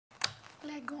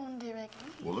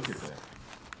Well, look at that.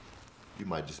 You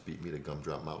might just beat me to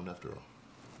Gumdrop Mountain after all.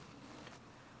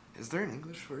 Is there an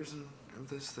English version of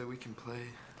this that we can play?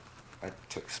 I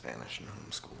took Spanish in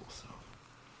homeschool, so...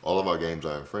 All of our games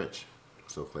are in French,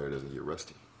 so Claire doesn't get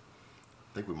rusty.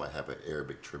 I think we might have an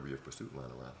Arabic Trivia Pursuit line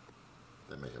around.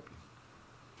 That may help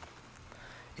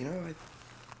you. You know,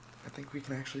 I think we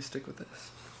can actually stick with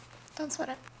this. Don't sweat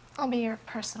it. I'll be your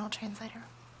personal translator.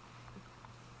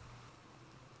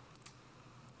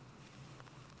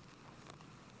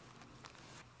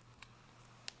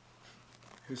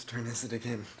 Whose turn is it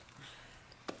again?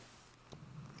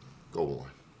 Go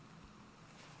on.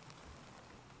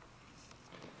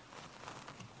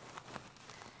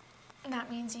 That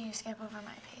means you skip over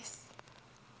my pace.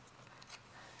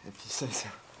 If you say so.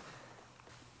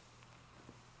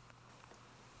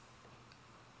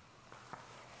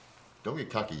 Don't get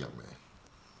cocky, young man.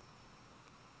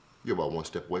 You're about one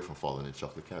step away from falling in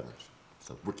chocolate caverns. It's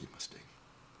a rookie mistake.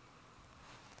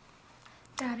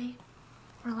 Daddy,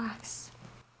 relax.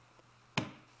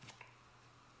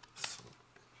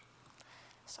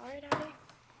 Sorry, Daddy.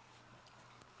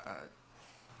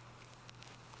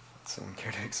 Someone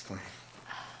care to explain?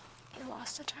 You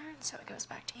lost a turn, so it goes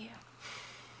back to you.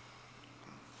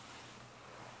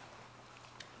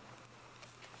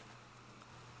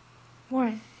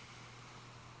 Warren,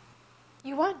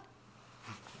 you won.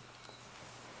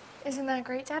 Isn't that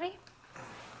great, Daddy?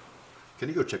 Can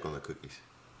you go check on the cookies?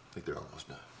 I think they're almost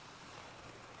done.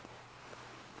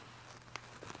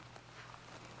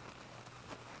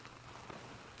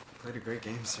 Played a great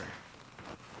game, sir.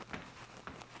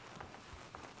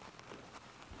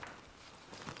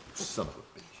 Son of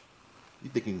a bitch. You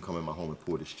think you can come in my home and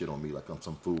pour this shit on me like I'm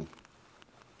some fool?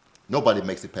 Nobody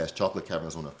makes it past chocolate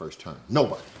caverns on their first turn.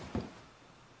 Nobody.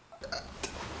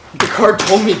 The card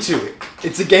told me to.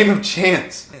 It's a game of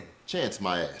chance. Chance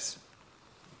my ass.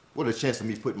 What a chance of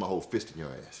me putting my whole fist in your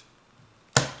ass.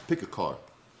 Pick a card.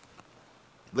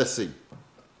 Let's see.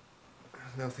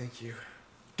 No, thank you.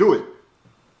 Do it.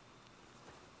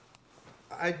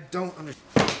 I don't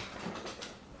understand.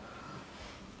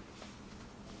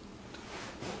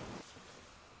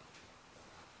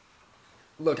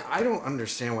 Look, I don't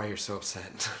understand why you're so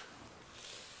upset.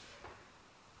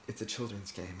 It's a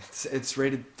children's game. It's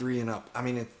rated 3 and up. I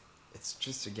mean, it's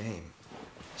just a game.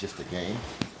 Just a game?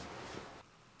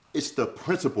 It's the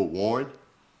principle, Warren.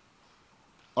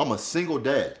 I'm a single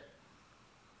dad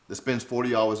that spends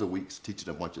 40 hours a week teaching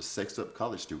a bunch of sexed up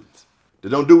college students that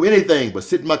don't do anything but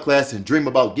sit in my class and dream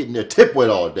about getting their tip wet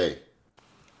all day.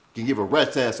 Can give a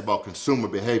rat's ass about consumer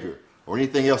behavior or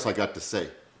anything else I got to say.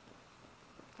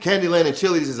 Candyland and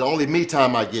Chili's is the only me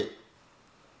time I get.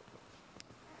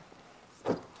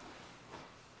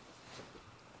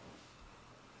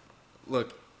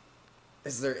 Look,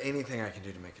 is there anything I can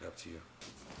do to make it up to you?